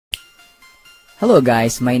Hello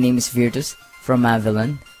guys, my name is Virtus from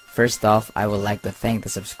Mavilon. First off, I would like to thank the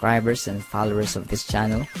subscribers and followers of this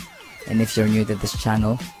channel. And if you're new to this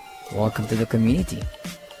channel, welcome to the community.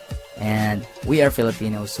 And we are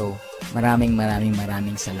Filipinos, so maraming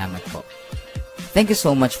salamat po. Thank you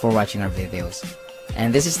so much for watching our videos.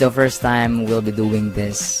 And this is the first time we'll be doing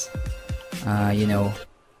this,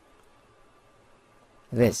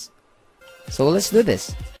 this. So let's do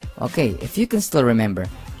this. Okay, if you can still remember,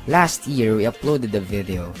 last year we uploaded a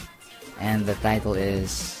video and the title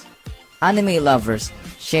is Anime Lovers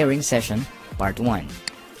Sharing Session Part 1.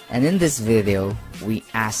 And in this video, we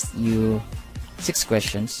asked you 6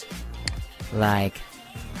 questions like,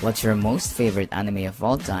 what's your most favorite anime of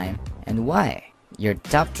all time and why? Your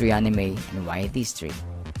top 3 anime and why these 3?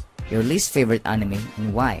 Your least favorite anime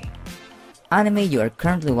and why? Anime you are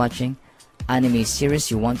currently watching, anime series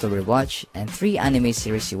you want to rewatch, and 3 anime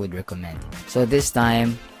series you would recommend. So this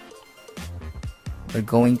time, we're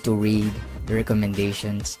going to read the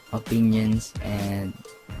recommendations, opinions, and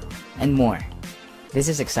more. This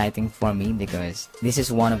is exciting for me because this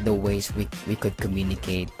is one of the ways we could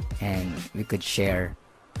communicate and we could share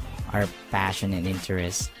our passion and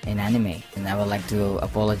interest in anime. And I would like to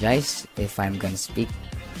apologize if I'm gonna speak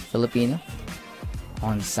Filipino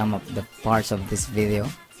on some of the parts of this video.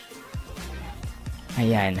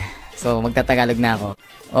 Ayan. So, magtatagalog na ako.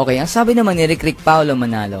 Okay, ang sabi naman ni Rick Paulo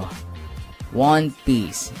Manalo, One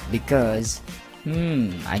Piece, because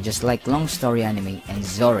I just like long story anime and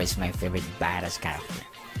Zoro is my favorite badass character.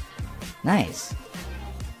 Nice.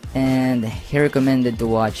 And he recommended to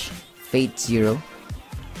watch Fate Zero.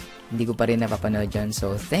 Hindi ko pa rin napapanood dyan,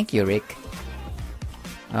 so thank you, Rick.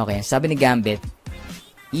 Okay, sabi ni Gambit,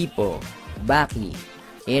 Ippo, Baki,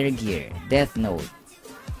 Air Gear, Death Note,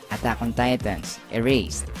 Attack on Titans,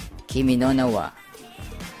 Erased, Kimi no Na wa,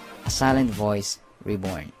 A Silent Voice,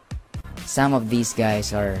 Reborn. Some of these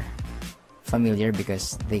guys are familiar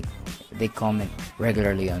because they comment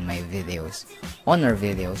regularly on my videos. On our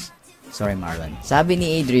videos. Sorry, Marlon. Sabi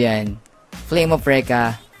ni Adrian, Flame of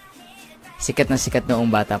Recca, sikat na sikat noong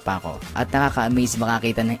bata pa ako. At nakaka-amaze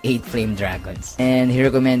makakita ng 8 Flame Dragons. And he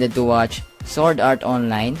recommended to watch Sword Art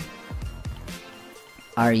Online,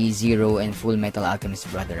 RE0, and Full Metal Alchemist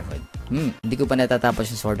Brotherhood. Hindi ko pa natatapos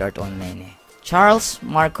yung Sword Art Online eh. Charles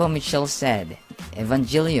Marco Michel said,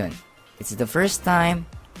 Evangelion. It's the first time...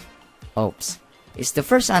 Oops. It's the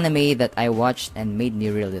first anime that I watched and made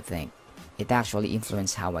me really think. It actually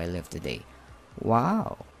influenced how I live today.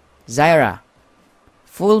 Wow. Zyra.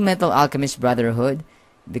 Full Metal Alchemist Brotherhood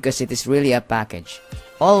because it is really a package.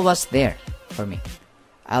 All was there for me.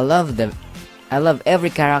 I love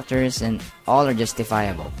every characters and all are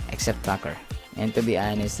justifiable except Tucker. And to be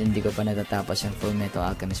honest, hindi ko pa natatapos yung Full Metal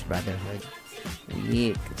Alchemist Brotherhood.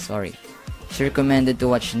 Weak. Sorry. She recommended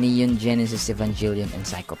to watch Neon Genesis Evangelion and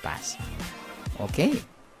Psycho Pass. Okay.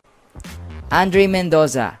 Andre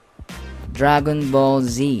Mendoza. Dragon Ball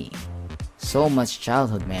Z. So much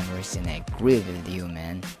childhood memories and I agree with you,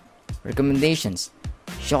 man. Recommendations.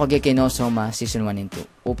 Shokugeki no Soma Season 1 and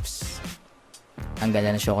 2. Oops. Ang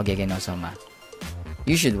ganda na Shokugeki no Soma.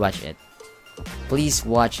 You should watch it. Please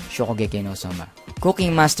watch Shokugeki no Soma.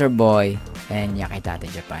 Cooking Master Boy and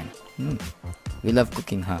Yakitate Japan. We love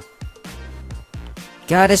cooking, huh?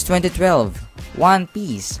 Goddess 2012. One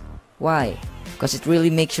Piece. Why? Because it really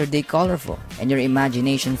makes your day colorful and your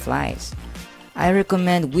imagination flies. I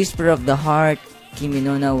recommend Whisper of the Heart, Kimi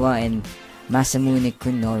no Na wa, and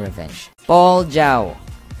Masamune-kun no Revenge. Paul Zhao.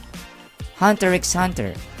 Hunter x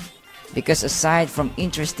Hunter. Because aside from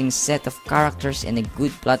interesting set of characters and a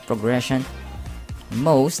good plot progression,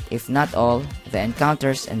 most, if not all, the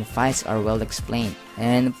encounters and fights are well explained.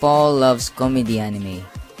 And Paul loves comedy anime.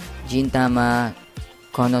 Gintama,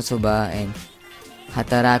 Konosuba, and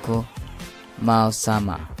Hataraku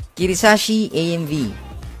Mao-sama. Kirisashi AMV.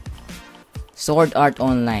 Sword Art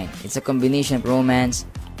Online. It's a combination of romance,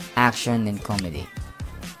 action, and comedy.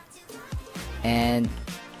 And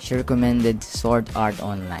she recommended Sword Art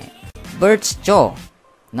Online. Birds Cho.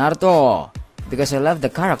 Naruto. Because I love the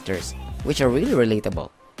characters, which are really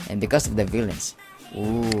relatable. And because of the villains.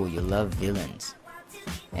 Ooh, you love villains.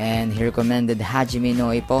 And he recommended Hajime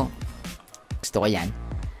no Ippo. Gusto ko yan.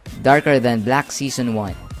 Darker Than Black Season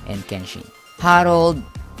 1 and Kenshin. Harold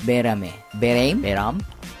Beram.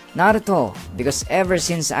 Naruto, because ever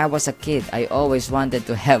since I was a kid, I always wanted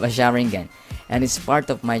to have a Sharingan, and it's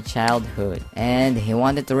part of my childhood. And he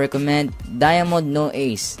wanted to recommend Diamond no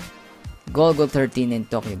Ace, Golgo 13, and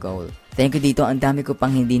Tokyo Ghoul. Thank you dito, ang dami ko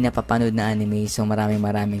pang hindi napapanood na anime, so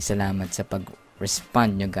maraming salamat sa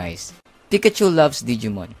pag-respond nyo guys. Pikachu loves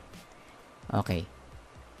Digimon. Okay.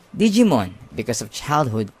 Digimon, because of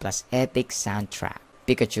childhood plus epic soundtrack.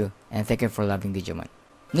 Pikachu, and thank you for loving Digimon.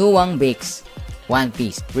 Nuwang Bakes, One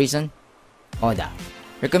Piece. Reason? Oda.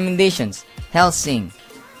 Recommendations, Hellsing,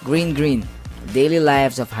 Green Green, Daily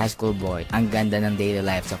Lives of High School Boy. Ang ganda ng Daily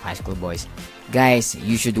Lives of High School Boys. Guys,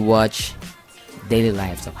 you should watch Daily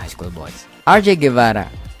Lives of High School Boys. RJ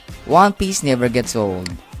Guevara, One Piece Never Gets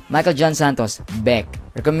Old. Michael John Santos, Beck.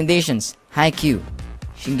 Recommendations, Haikyuu,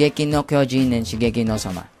 Shingeki no Kyojin, and Shingeki no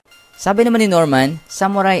Soma. Sabi naman ni Norman,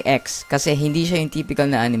 Samurai X, kasi hindi siya yung typical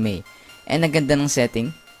na anime. And ang ganda ng setting,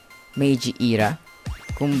 Meiji era.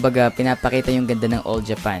 Kumbaga, pinapakita yung ganda ng old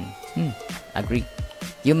Japan. Agree.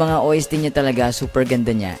 Yung mga OST niya talaga, super ganda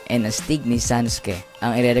niya. And astig ni Sanosuke.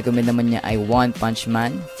 Ang i-recommend naman niya ay One Punch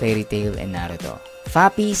Man, Fairy Tail, and Naruto.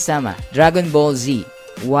 Fappy Sama, Dragon Ball Z.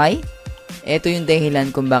 Why? Ito yung dahilan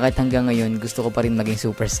kung bakit hanggang ngayon gusto ko pa rin maging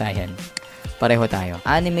Super Saiyan. Pareho tayo.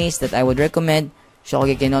 Animes that I would recommend,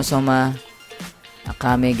 Shokugeki no Soma,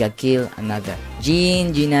 Akame ga Kill Another,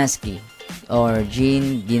 Jin Ginaski, or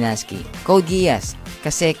Jin Ginaski. Code Geass,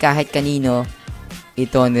 kasi kahit kanino,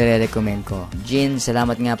 ito nire-recommend ko. Jin,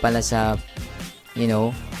 salamat nga pala sa,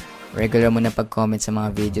 regular mo na pag-comment sa mga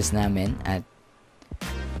videos namin at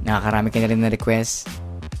nakakarami ka na rin na request.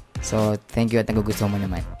 So, thank you at nagugustuhan mo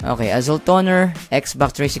naman. Okay, Azul Toner,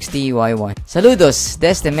 Xbox 360 Y1. Saludos,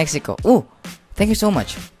 desde Mexico. Ooh, thank you so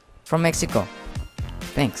much. From Mexico.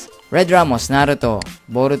 Thanks. Red Ramos, Naruto,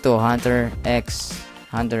 Boruto, Hunter X,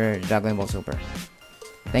 Hunter, Dragon Ball Super.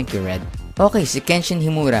 Thank you, Red. Okay, si Kenshin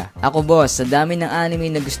Himura. Ako boss, sa dami ng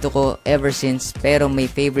anime na gusto ko ever since, pero may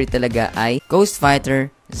favorite talaga ay Ghost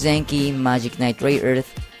Fighter, Zenki, Magic Knight Ray Earth,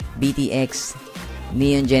 BTX,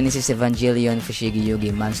 Neon Genesis Evangelion, Fushigi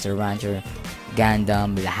Yugi, Monster Rancher,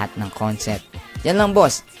 Gundam, lahat ng concept. Yan lang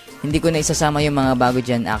boss. Hindi ko na isasama yung mga bago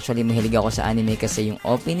dyan. Actually, mahilig ako sa anime kasi yung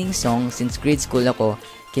opening song, since grade school ako,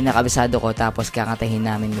 kinakabisado ko tapos kakantahin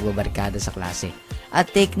namin magbabarkada sa klase. At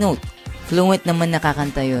take note, fluent naman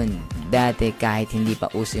nakakanta yun. Dati kahit hindi pa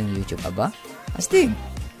uso yung YouTube, aba? Astig!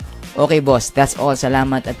 Okay boss, that's all.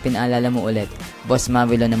 Salamat at pinaalala mo ulit. Boss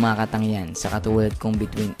Mavilon ng mga katangyan sa katulad kong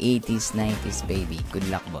between 80s, 90s baby. Good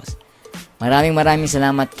luck boss. Maraming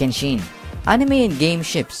salamat Kenshin. Anime and game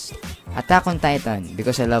ships. Attack on Titan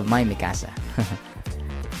because I love my Mikasa.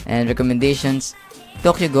 And recommendations,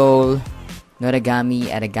 Tokyo Ghoul,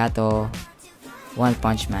 Noragami, Arigato, One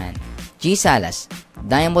Punch Man. G Salas,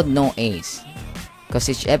 Diamond No Ace. Because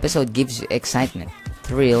each episode gives you excitement,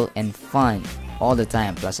 thrill, and fun all the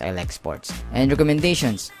time, plus I like sports. And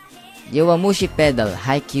recommendations, Yowamushi Pedal,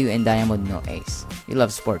 Haikyuu, and Diamond No Ace. You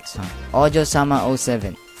love sports, huh? Ojo Sama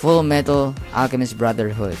 07, Full Metal Alchemist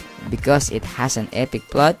Brotherhood. Because it has an epic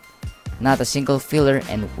plot, not a single filler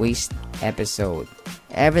and waste episode.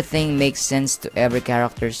 Everything makes sense to every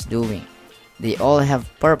character's doing. They all have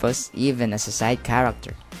purpose, even as a side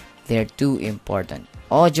character. They're too important.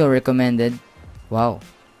 Ojo recommended. Wow,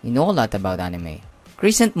 you know a lot about anime.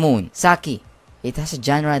 Crescent Moon, Saki. It has a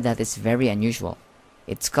genre that is very unusual.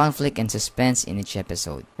 It's conflict and suspense in each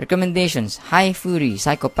episode. Recommendations, High Fury,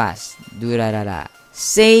 Psychopaths, Durarara.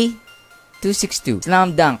 Say 262,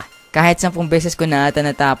 Slam Dunk. Kahit 10 beses ko na ata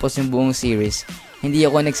natapos yung buong series, hindi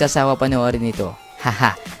ako nagsasawa panoorin ito.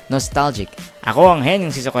 Haha, nostalgic. Ako ang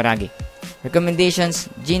henyong si Sakuragi.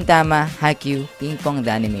 Recommendations, Gintama, Haikyuu, Ping Pong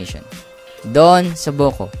the Animation. Don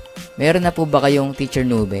Saboko. Meron na po ba kayong Teacher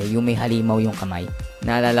Nube, yung may halimaw yung kamay?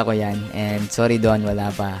 Naalala ko yan, and sorry Don, wala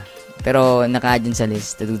pa. Pero naka-add yun sa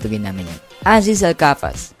list, tutugin namin yan. Aziz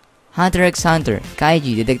Alcafas, Hunter x Hunter,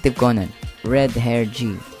 Kaiji, Detective Conan, Red Hair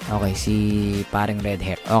G. Okay, si parang Red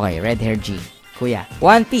Hair. Okay, Red Hair G. Kuya.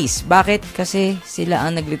 One Piece. Bakit? Kasi sila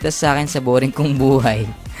ang nagligtas sa akin sa boring kong buhay.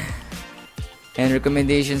 And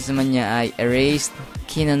recommendations naman niya ay Erased,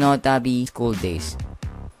 Kino no Tabi, School Days.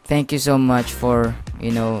 Thank you so much for,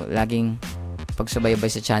 laging pagsubaybay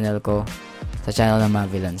sa channel ko. Sa channel ng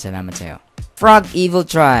Mavilon. Salamat sa'yo. Frog Evil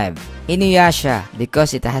Tribe, Inuyasha,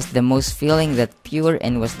 because it has the most feeling that pure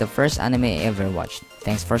and was the first anime I ever watched.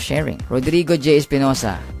 Thanks for sharing. Rodrigo J.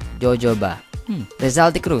 Espinosa, Jojo ba?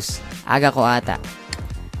 Rezaldi Cruz, Aga ko ata.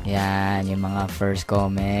 Yan, yung mga first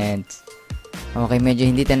comments. Okay, medyo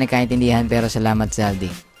hindi tayo nagkaintindihan pero salamat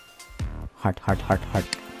Zaldi. Heart, heart, heart, heart.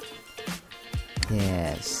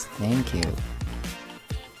 Yes, thank you.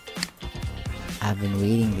 I've been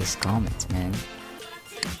reading these comments, man.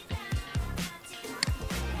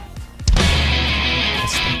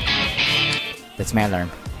 That's my alarm.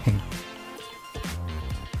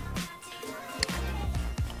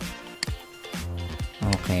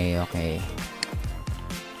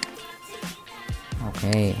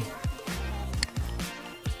 Okay.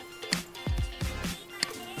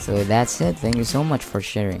 So that's it. Thank you so much for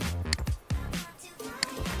sharing.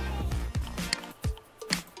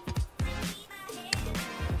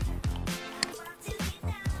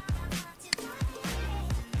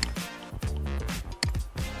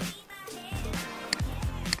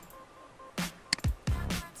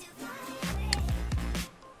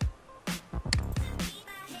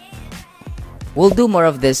 We'll do more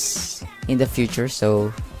of this in the future,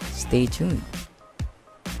 so stay tuned.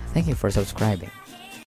 Thank you for subscribing.